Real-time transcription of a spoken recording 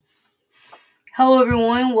Hello,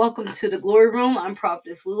 everyone. Welcome to the Glory Room. I'm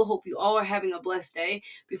Prophetess Lou. Hope you all are having a blessed day.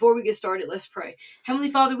 Before we get started, let's pray. Heavenly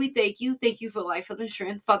Father, we thank you. Thank you for life, health, and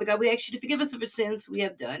strength. Father God, we ask you to forgive us of our sins we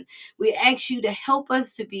have done. We ask you to help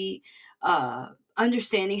us to be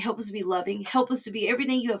understanding, help us to be loving, help us to be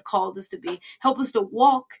everything you have called us to be. Help us to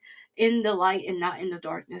walk in the light and not in the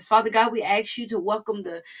darkness. Father God, we ask you to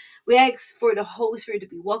we ask for the Holy Spirit to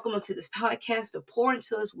be welcome into this podcast, to pour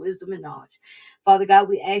into us wisdom and knowledge. Father God,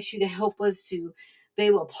 we ask you to help us to be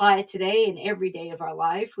able to apply it today and every day of our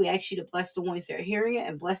life. We ask you to bless the ones that are hearing it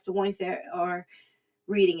and bless the ones that are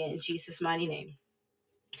reading it in Jesus' mighty name.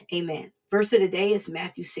 Amen. Verse of the day is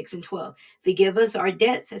Matthew 6:12. Forgive us our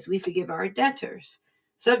debts as we forgive our debtors.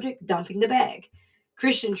 Subject, dumping the bag.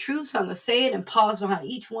 Christian truths, I'm going to say it and pause behind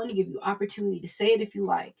each one to give you opportunity to say it if you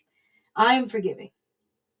like. I am forgiving.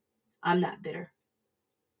 I'm not bitter.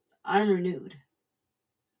 I'm renewed.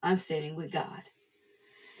 I'm sitting with God.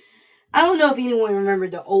 I don't know if anyone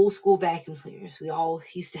remembered the old school vacuum cleaners we all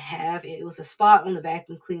used to have. It was a spot on the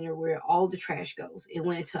vacuum cleaner where all the trash goes. It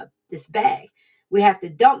went into this bag. We have to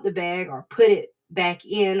dump the bag or put it back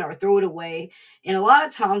in or throw it away. And a lot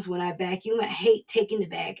of times when I vacuum, I hate taking the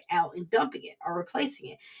bag out and dumping it or replacing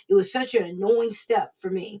it. It was such an annoying step for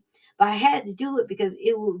me. But I had to do it because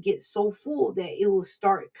it would get so full that it will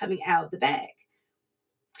start coming out of the bag.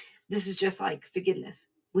 This is just like forgiveness.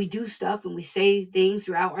 We do stuff and we say things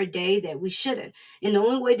throughout our day that we shouldn't. And the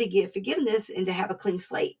only way to get forgiveness and to have a clean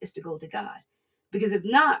slate is to go to God. Because if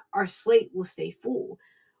not, our slate will stay full.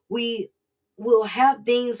 We will have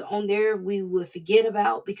things on there we will forget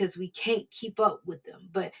about because we can't keep up with them.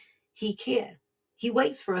 But He can. He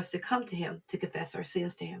waits for us to come to Him to confess our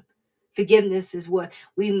sins to Him. Forgiveness is what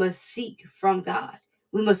we must seek from God.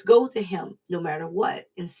 We must go to Him no matter what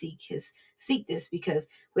and seek this, because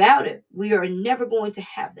without it, we are never going to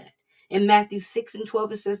have that. In Matthew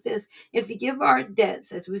 6:12, it says this: and forgive our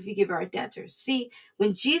debts as we forgive our debtors. See,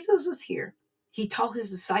 when Jesus was here, He taught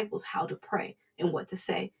His disciples how to pray and what to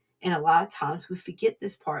say. And a lot of times we forget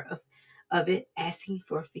this part of it, asking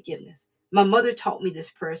for forgiveness. My mother taught me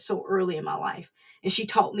this prayer so early in my life. And she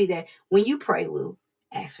taught me that when you pray, Lou,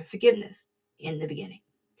 ask for forgiveness in the beginning.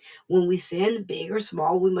 When we sin, big or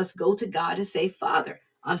small, we must go to God and say, Father,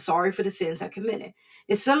 I'm sorry for the sins I committed.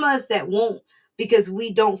 It's some of us that won't because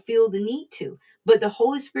we don't feel the need to. But the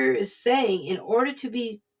Holy Spirit is saying, in order to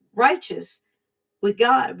be righteous with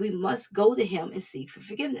God, we must go to Him and seek for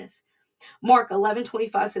forgiveness. Mark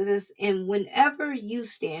 11:25 says this: and whenever you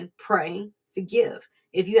stand praying, forgive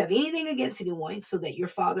if you have anything against anyone, so that your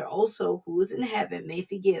Father also who is in heaven may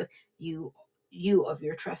forgive you of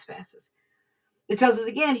your trespasses. It tells us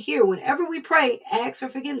again here, whenever we pray, ask for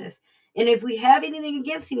forgiveness. And if we have anything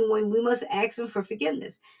against anyone, we must ask them for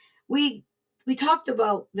forgiveness. We talked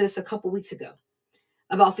about this a couple weeks ago,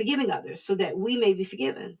 about forgiving others so that we may be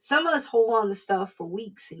forgiven. Some of us hold on to stuff for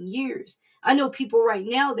weeks and years. I know people right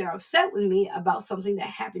now, they're upset with me about something that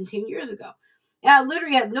happened 10 years ago. And I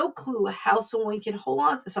literally have no clue how someone can hold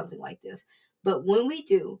on to something like this. But when we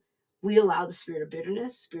do, we allow the spirit of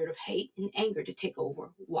bitterness, spirit of hate, and anger to take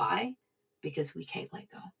over. Why? Because we can't let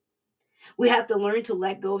go. We have to learn to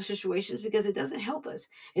let go of situations because it doesn't help us.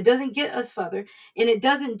 It doesn't get us further, and it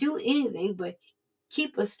doesn't do anything but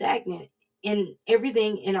keep us stagnant in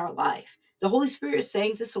everything in our life. The Holy Spirit is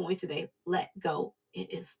saying to someone today, let go.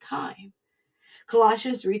 It is time.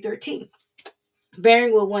 Colossians 3:13.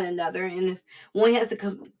 Bearing with one another, and if one has a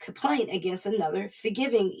complaint against another,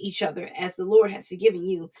 forgiving each other as the Lord has forgiven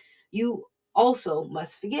you, you also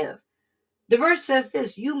must forgive. The verse says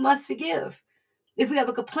this: you must forgive. If we have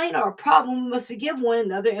a complaint or a problem, we must forgive one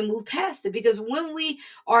another and move past it. Because when we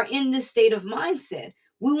are in this state of mindset,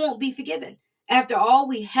 we won't be forgiven. After all,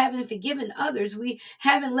 we haven't forgiven others. We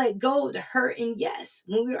haven't let go of the hurt. And yes,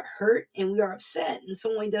 when we are hurt and we are upset and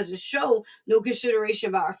someone doesn't show no consideration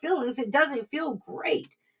about our feelings, it doesn't feel great.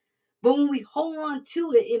 But when we hold on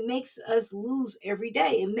to it, it makes us lose every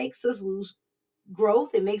day. It makes us lose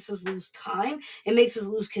growth. It makes us lose time. It makes us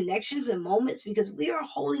lose connections and moments because we are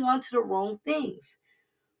holding on to the wrong things.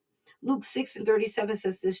 Luke 6:37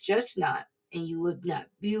 says this: judge not, and you would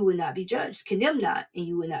not be judged. Condemn not, and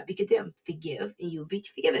you would not be condemned. Forgive, and you will be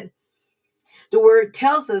forgiven. The word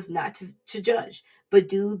tells us not to judge,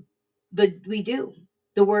 but we do.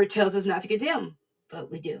 The word tells us not to condemn,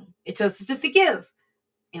 but we do. It tells us to forgive,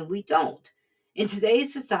 and we don't. In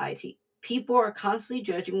today's society, people are constantly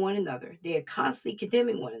judging one another. They are constantly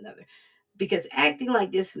condemning one another because acting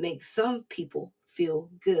like this makes some people feel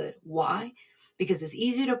good. Why? Because it's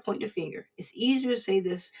easier to point the finger. It's easier to say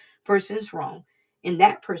this person's wrong and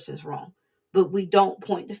that person's wrong. But we don't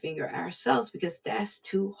point the finger at ourselves because that's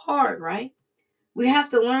too hard, right? We have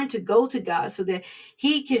to learn to go to God so that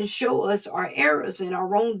He can show us our errors and our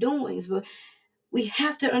wrongdoings. But we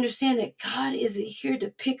have to understand that God isn't here to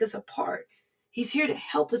pick us apart. He's here to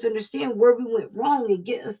help us understand where we went wrong and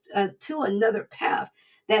get us to another path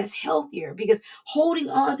that's healthier, because holding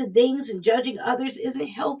on to things and judging others isn't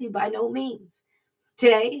healthy by no means.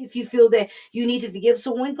 Today, if you feel that you need to forgive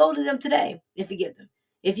someone, go to them today and forgive them.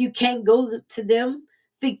 If you can't go to them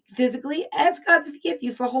physically, ask God to forgive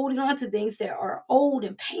you for holding on to things that are old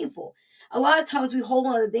and painful. A lot of times we hold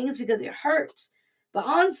on to things because it hurts. But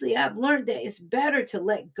honestly, I've learned that it's better to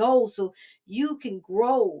let go so you can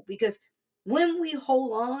grow, because when we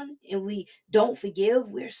hold on and we don't forgive,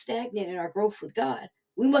 we're stagnant in our growth with God.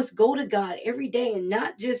 We must go to God every day, and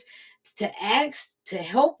not just to ask to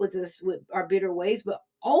help with us with our bitter ways, but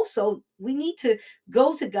also we need to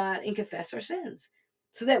go to God and confess our sins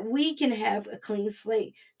so that we can have a clean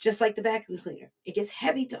slate, just like the vacuum cleaner. It gets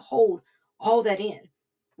heavy to hold all that in.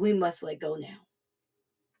 We must let go now.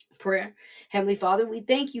 Prayer. Heavenly Father, we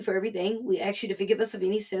thank you for everything. We ask you to forgive us of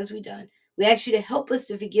any sins we've done. We ask you to help us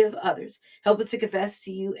to forgive others. Help us to confess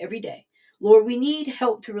to you every day. Lord, we need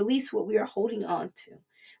help to release what we are holding on to.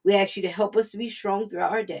 We ask you to help us to be strong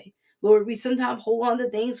throughout our day. Lord, we sometimes hold on to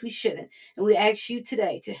things we shouldn't, and we ask you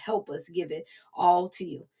today to help us give it all to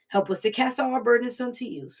you. Help us to cast all our burdens unto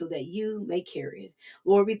you so that you may carry it.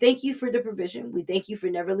 Lord, we thank you for the provision. We thank you for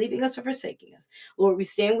never leaving us or forsaking us. Lord, we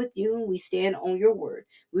stand with you and we stand on your word.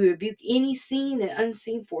 We rebuke any seen and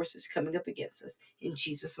unseen forces coming up against us in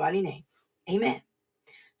Jesus' mighty name. Amen.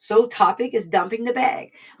 So, topic is dumping the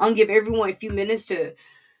bag. I'm gonna give everyone a few minutes to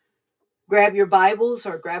grab your Bibles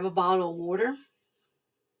or grab a bottle of water.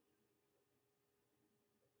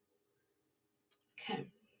 Okay.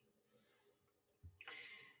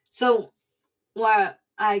 So, while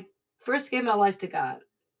I first gave my life to God,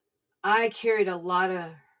 I carried a lot of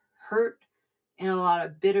hurt and a lot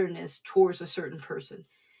of bitterness towards a certain person.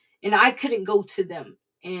 And I couldn't go to them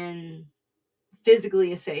and physically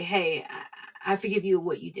and say, hey, I forgive you of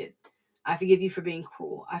what you did. I forgive you for being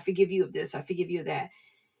cruel. I forgive you of this. I forgive you of that.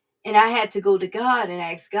 And I had to go to God and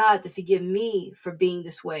ask God to forgive me for being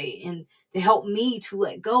this way and to help me to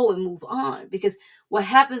let go and move on. Because what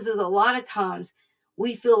happens is a lot of times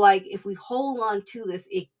we feel like if we hold on to this,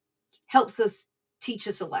 it helps us teach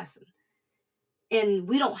us a lesson. And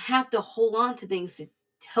we don't have to hold on to things to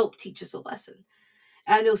help teach us a lesson.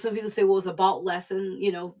 I know some people say, well, it's about lesson.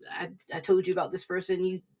 You know, I told you about this person.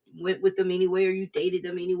 You went with them anyway, or you dated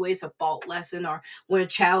them anyway. It's a fault lesson. Or when a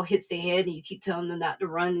child hits their head and you keep telling them not to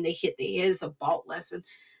run and they hit their head, it's a fault lesson.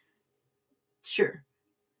 Sure.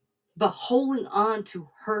 But holding on to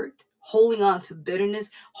hurt, holding on to bitterness,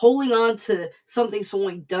 holding on to something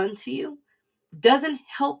someone done to you doesn't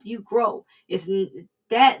help you grow.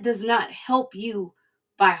 That does not help you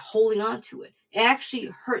by holding on to it. It actually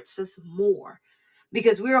hurts us more,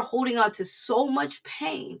 because we are holding on to so much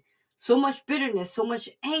pain, so much bitterness, so much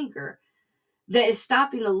anger that is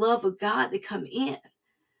stopping the love of God to come in.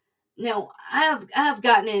 Now, I have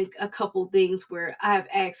gotten in a couple things where I have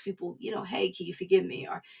asked people, hey, can you forgive me?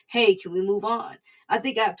 Or, hey, can we move on? I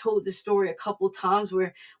think I've told this story a couple times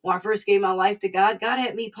where when I first gave my life to God, God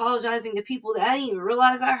had me apologizing to people that I didn't even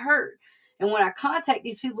realize I hurt. And when I contact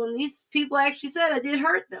these people, and these people actually said I did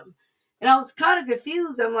hurt them. And I was kind of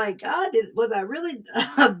confused. I'm like, God, was I really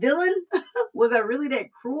a villain? Was I really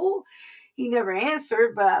that cruel? He never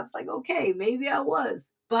answered, but I was like, okay, maybe I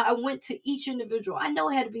was. But I went to each individual. I know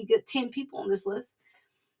it had to be good 10 people on this list.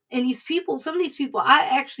 And these people, some of these people, I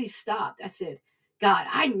actually stopped. I said, God,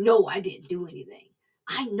 I know I didn't do anything.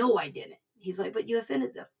 I know I didn't. He was like, but you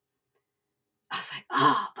offended them. I was like,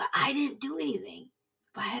 but I didn't do anything.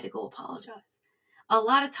 But I had to go apologize. A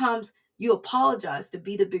lot of times you apologize to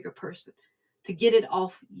be the bigger person, to get it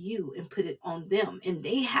off you and put it on them. And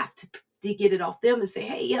they have to get it off them and say,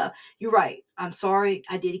 hey, yeah, you're right. I'm sorry.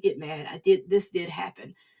 I did get mad. This did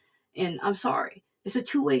happen. And I'm sorry. It's a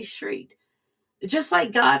two-way street. Just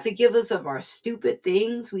like God forgive us of our stupid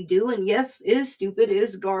things we do. And yes, it is stupid. It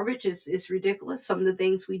is garbage. It's ridiculous. Some of the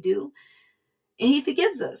things we do. And he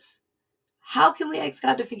forgives us. How can we ask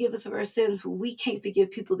God to forgive us of our sins when we can't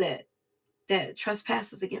forgive people that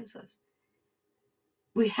trespasses against us?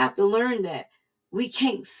 We have to learn that we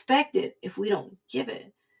can't expect it if we don't give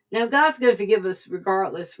it. Now, God's going to forgive us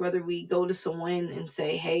regardless whether we go to someone and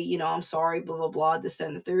say, hey, I'm sorry, blah, blah, blah, this, that,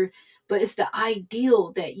 and the third. But it's the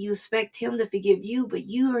ideal that you expect him to forgive you, but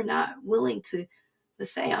you are not willing to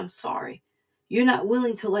say, I'm sorry. You're not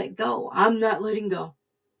willing to let go. I'm not letting go.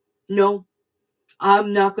 No,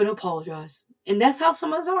 I'm not going to apologize. And that's how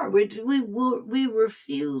some of us are. We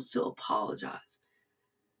refuse to apologize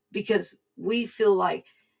because we feel like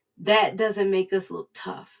that doesn't make us look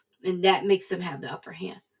tough, and that makes them have the upper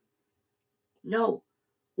hand. No.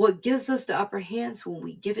 What gives us the upper hand is when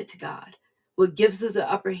we give it to God. What gives us the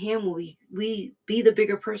upper hand when we be the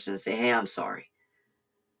bigger person and say, hey, I'm sorry.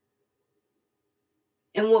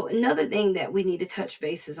 And another thing that we need to touch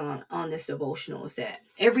bases on this devotional is that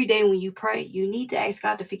every day when you pray, you need to ask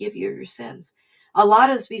God to forgive you of your sins. A lot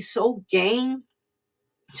of us be so game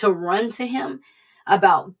to run to him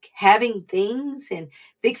about having things and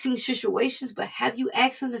fixing situations, but have you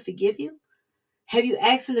asked him to forgive you? Have you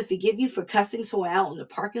asked him to forgive you for cussing someone out in the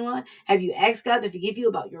parking lot? Have you asked God to forgive you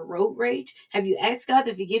about your road rage? Have you asked God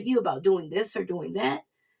to forgive you about doing this or doing that?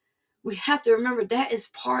 We have to remember that is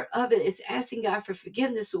part of it. It's asking God for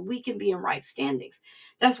forgiveness so we can be in right standings.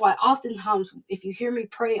 That's why oftentimes, if you hear me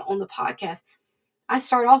pray on the podcast, I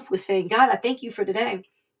start off with saying, God, I thank you for today.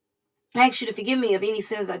 I ask you to forgive me of any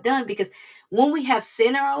sins I've done, because when we have sin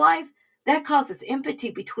in our life, that causes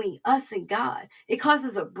empathy between us and God. It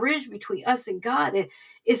causes a bridge between us and God, and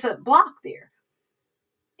it's a block there.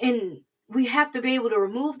 And we have to be able to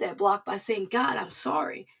remove that block by saying, God, I'm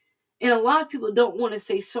sorry. And a lot of people don't want to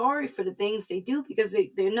say sorry for the things they do because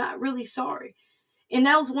they're not really sorry. And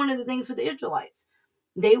that was one of the things with the Israelites.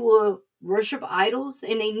 They would worship idols,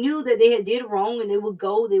 and they knew that they had did wrong, and they would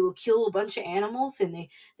kill a bunch of animals, and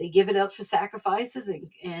they give it up for sacrifices,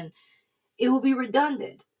 and it would be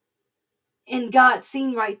redundant. And God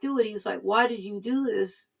seen right through it. He was like, why did you do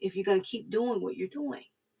this if you're going to keep doing what you're doing?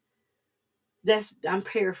 I'm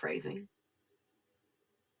paraphrasing.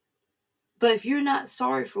 But if you're not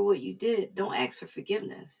sorry for what you did, don't ask for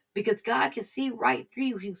forgiveness, because God can see right through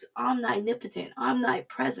you. He's omnipotent,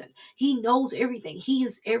 omnipresent. He knows everything. He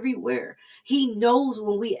is everywhere. He knows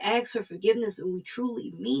when we ask for forgiveness and we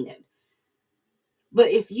truly mean it. But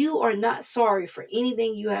if you are not sorry for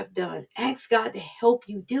anything you have done, ask God to help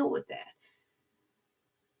you deal with that.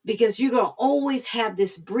 Because you're going to always have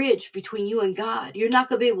this bridge between you and God. You're not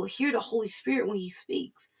going to be able to hear the Holy Spirit when he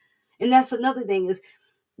speaks. And that's another thing is,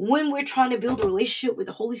 when we're trying to build a relationship with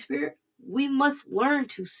the Holy Spirit, we must learn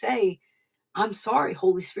to say, I'm sorry,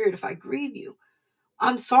 Holy Spirit, if I grieve you.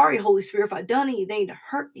 I'm sorry, Holy Spirit, if I've done anything to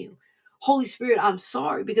hurt you. Holy Spirit, I'm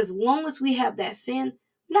sorry. Because as long as we have that sin,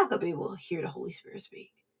 we're not going to be able to hear the Holy Spirit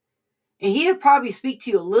speak. And he'll probably speak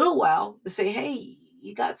to you a little while to say, hey,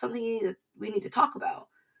 you got something we need to talk about.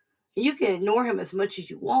 And you can ignore him as much as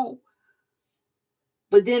you want.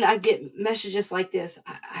 But then I get messages like this.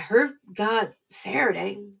 I heard God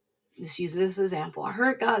Saturday. Just use this example. I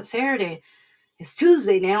heard God Saturday. It's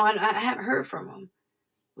Tuesday now, and I haven't heard from him.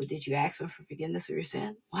 Well, did you ask him for forgiveness of your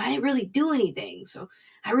sin? Well, I didn't really do anything. So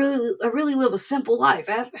I really live a simple life.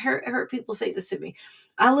 I've heard people say this to me.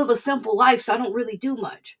 I live a simple life, so I don't really do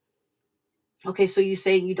much. Okay, so you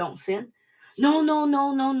saying you don't sin? No, no,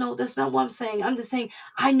 no, no, no. That's not what I'm saying. I'm just saying,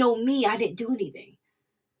 I know me. I didn't do anything.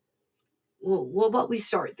 Well, what about we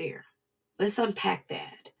start there? Let's unpack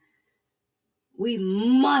that. We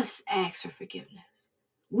must ask for forgiveness.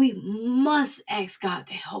 We must ask God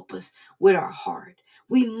to help us with our heart.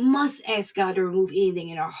 We must ask God to remove anything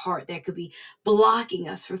in our heart that could be blocking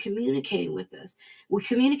us from communicating with us. We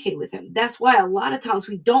communicate with him. That's why a lot of times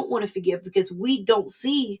we don't want to forgive, because we don't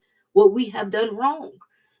see what we have done wrong.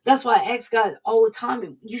 That's why I ask God all the time,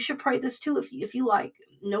 and you should pray this too if you like,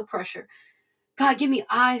 no pressure. God, give me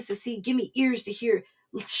eyes to see, give me ears to hear.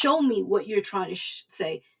 Show me what you're trying to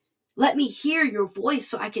say. Let me hear your voice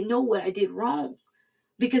so I can know what I did wrong.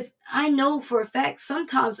 Because I know for a fact,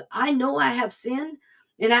 sometimes I know I have sinned,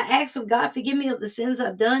 and I ask of God, forgive me of the sins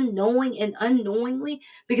I've done, knowing and unknowingly,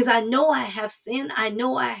 because I know I have sinned. I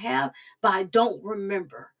know I have, but I don't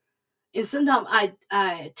remember. And sometimes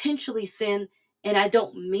I intentionally sin and I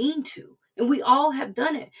don't mean to. And we all have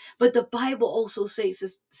done it. But the Bible also states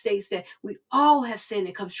that we all have sinned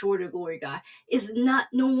and come short of the glory of God. It's not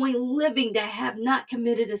knowing living that have not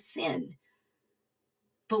committed a sin.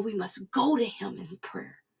 But we must go to him in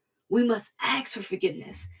prayer. We must ask for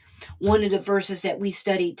forgiveness. One of the verses that we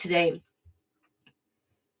studied today,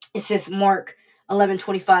 it says Mark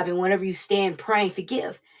 11:25, and whenever you stand praying,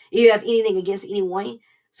 forgive if you have anything against anyone,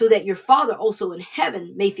 so that your Father also in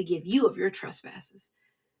heaven may forgive you of your trespasses.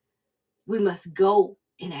 We must go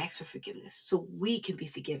and ask for forgiveness so we can be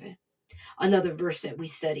forgiven. Another verse that we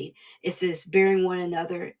studied, it says, bearing one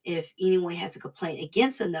another if anyone has a complaint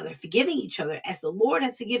against another, forgiving each other as the Lord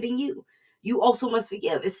has forgiven you. You also must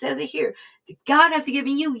forgive. It says it here. God has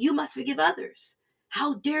forgiven you. You must forgive others.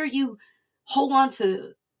 How dare you hold on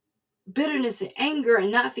to bitterness and anger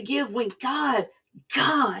and not forgive when God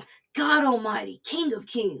Almighty, King of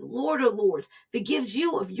Kings, Lord of Lords, forgives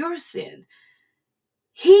you of your sin.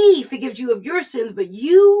 He forgives you of your sins, but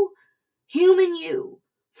you, human you,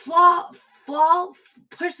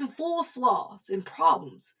 Person full of flaws and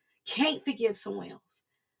problems can't forgive someone else.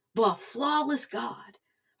 But a flawless God,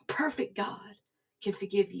 a perfect God, can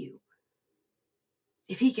forgive you.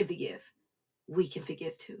 If he can forgive, we can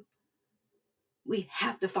forgive too. We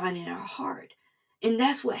have to find it in our heart. And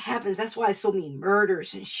that's what happens. That's why so many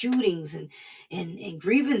murders and shootings and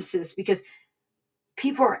grievances, because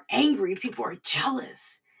people are angry, people are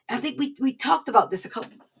jealous. And I think we talked about this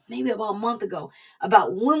maybe about a month ago,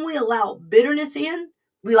 about when we allow bitterness in,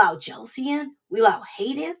 we allow jealousy in, we allow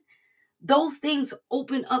hate in, those things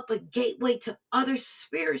open up a gateway to other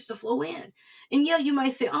spirits to flow in. And yeah, you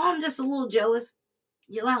might say, oh, I'm just a little jealous.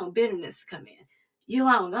 You're allowing bitterness to come in. You're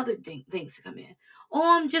allowing other things to come in.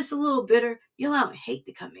 Oh, I'm just a little bitter. You're allowing hate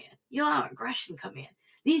to come in. You're allowing aggression to come in.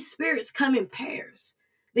 These spirits come in pairs.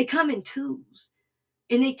 They come in twos.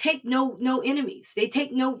 And they take no enemies. They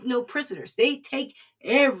take no prisoners. They take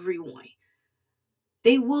everyone.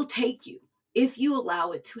 They will take you if you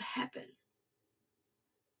allow it to happen.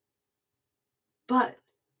 But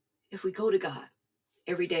if we go to God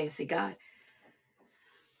every day and say, God,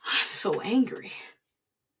 I'm so angry.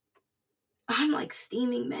 I'm like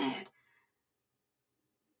steaming mad.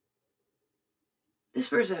 This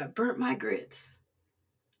person burnt my grits.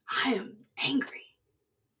 I am angry.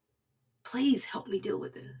 Please help me deal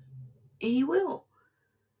with this. And he will.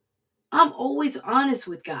 I'm always honest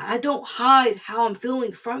with God. I don't hide how I'm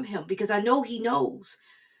feeling from him because I know he knows.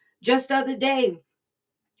 Just the other day,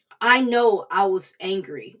 I know I was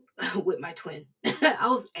angry with my twin. I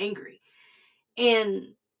was angry.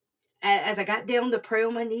 And as I got down to pray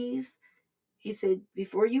on my knees, he said,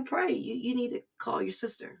 before you pray, you need to call your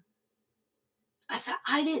sister. I said,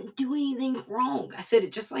 I didn't do anything wrong. I said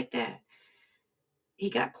it just like that. He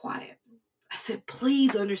got quiet. I said,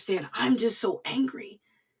 please understand, I'm just so angry.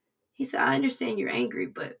 He said, I understand you're angry,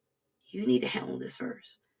 but you need to handle this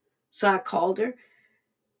first. So I called her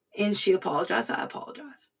and she apologized. I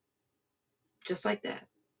apologized. Just like that.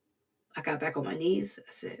 I got back on my knees.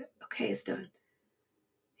 I said, okay, it's done.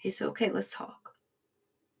 He said, okay, let's talk.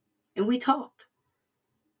 And we talked.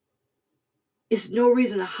 It's no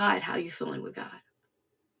reason to hide how you're feeling with God.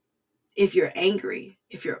 If you're angry,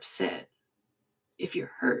 if you're upset, if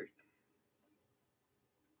you're hurt,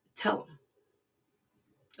 tell him.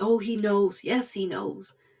 Oh, he knows. Yes, he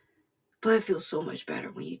knows. But it feels so much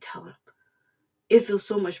better when you tell him. It feels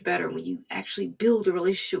so much better when you actually build a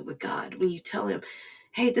relationship with God. When you tell him,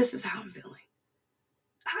 hey, this is how I'm feeling.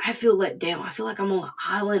 I feel let down. I feel like I'm on an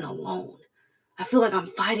island alone. I feel like I'm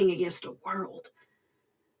fighting against the world.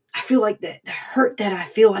 I feel like the hurt that I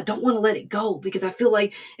feel, I don't want to let it go because I feel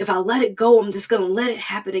like if I let it go, I'm just going to let it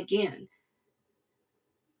happen again.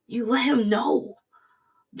 You let him know.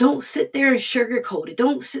 Don't sit there and sugarcoat it.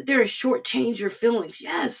 Don't sit there and shortchange your feelings.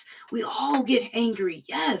 Yes, we all get angry.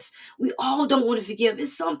 Yes, we all don't want to forgive.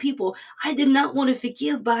 It's some people I did not want to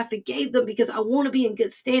forgive, but I forgave them because I want to be in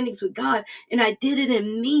good standings with God. And I did it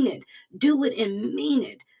and mean it. Do it and mean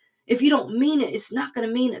it. If you don't mean it, it's not going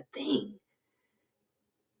to mean a thing.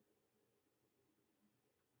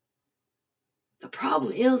 The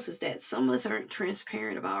problem is that some of us aren't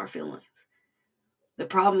transparent about our feelings. The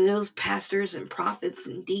problem is pastors and prophets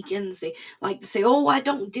and deacons, they like to say, oh, I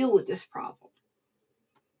don't deal with this problem.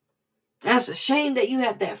 That's a shame that you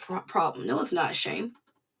have that problem. No, it's not a shame.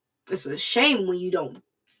 It's a shame when you don't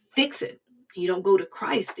fix it. You don't go to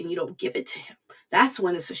Christ and you don't give it to him. That's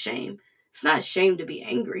when it's a shame. It's not a shame to be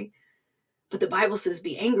angry. But the Bible says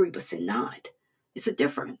be angry, but sin not. It's a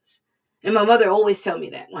difference. And my mother always tell me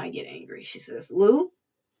that when I get angry. She says, Lou,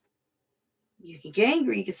 you can get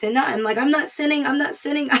angry. You can sin not. I'm like, I'm not sinning. I'm not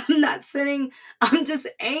sinning. I'm not sinning. I'm just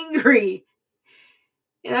angry.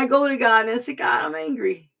 And I go to God and I say, God, I'm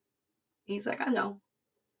angry. He's like, I know.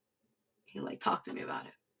 He like, talk to me about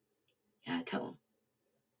it. And I tell him.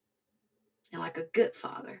 And like a good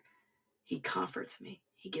father, he comforts me.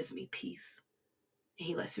 He gives me peace. And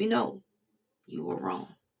he lets me know you were wrong.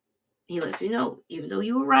 He lets me know, even though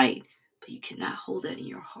you were right, but you cannot hold that in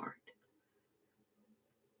your heart.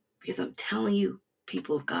 Because I'm telling you,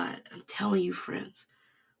 people of God, I'm telling you, friends,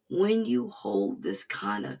 when you hold this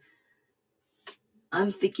kind of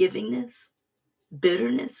unforgivingness,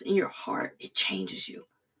 bitterness in your heart, it changes you.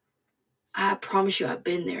 I promise you, I've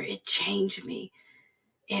been there. It changed me.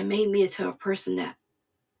 It made me into a person that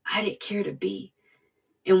I didn't care to be.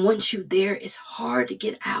 And once you're there, it's hard to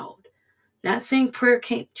get out. Not saying prayer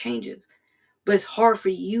can't change it, but it's hard for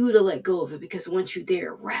you to let go of it because once you're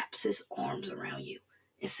there, it wraps its arms around you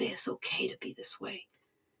and says it's okay to be this way.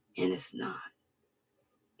 And it's not.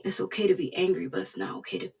 It's okay to be angry, but it's not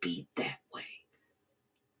okay to be that way.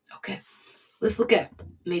 Okay, let's look at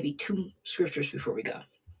maybe 2 scriptures before we go.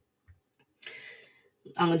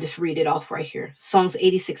 I'm going to just read it off right here. Psalms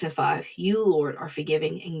 86:5. You, Lord, are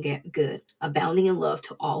forgiving and good, abounding in love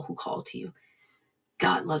to all who call to you.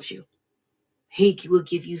 God loves you. He will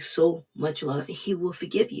give you so much love, and he will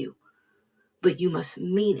forgive you. But you must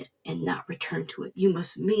mean it and not return to it. You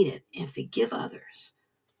must mean it and forgive others.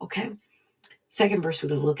 Okay? Second verse we're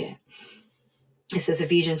going to look at. It says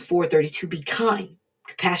Ephesians 4:32. Be kind,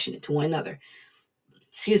 compassionate to one another.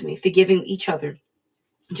 Forgiving each other,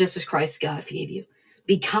 just as Christ God forgave you.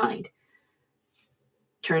 Be kind.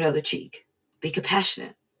 Turn the other cheek. Be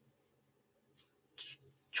compassionate.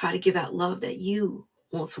 Try to give out love that you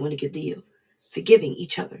want someone to give to you. Forgiving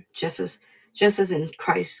each other, just as in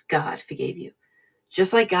Christ God forgave you.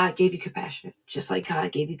 Just like God gave you compassion, just like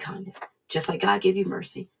God gave you kindness, just like God gave you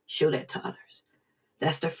mercy, show that to others.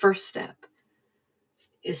 That's the first step.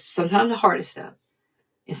 It's sometimes the hardest step.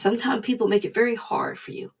 And sometimes people make it very hard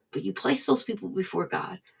for you. But you place those people before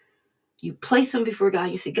God. You place them before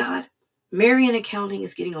God. You say, God, Mary in accounting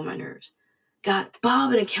is getting on my nerves. God,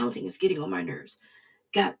 Bob in accounting is getting on my nerves.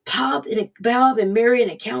 God, Bob and Mary in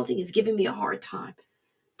accounting is giving me a hard time.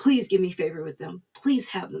 Please give me favor with them. Please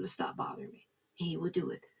have them to stop bothering me. And he will do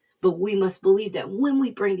it. But we must believe that when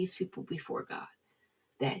we bring these people before God,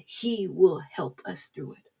 that he will help us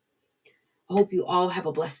through it. I hope you all have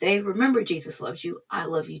a blessed day. Remember, Jesus loves you. I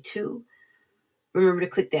love you too. Remember to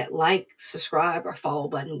click that like, subscribe, or follow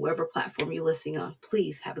button, wherever platform you're listening on.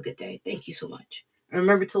 Please have a good day. Thank you so much. And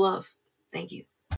remember to love. Thank you.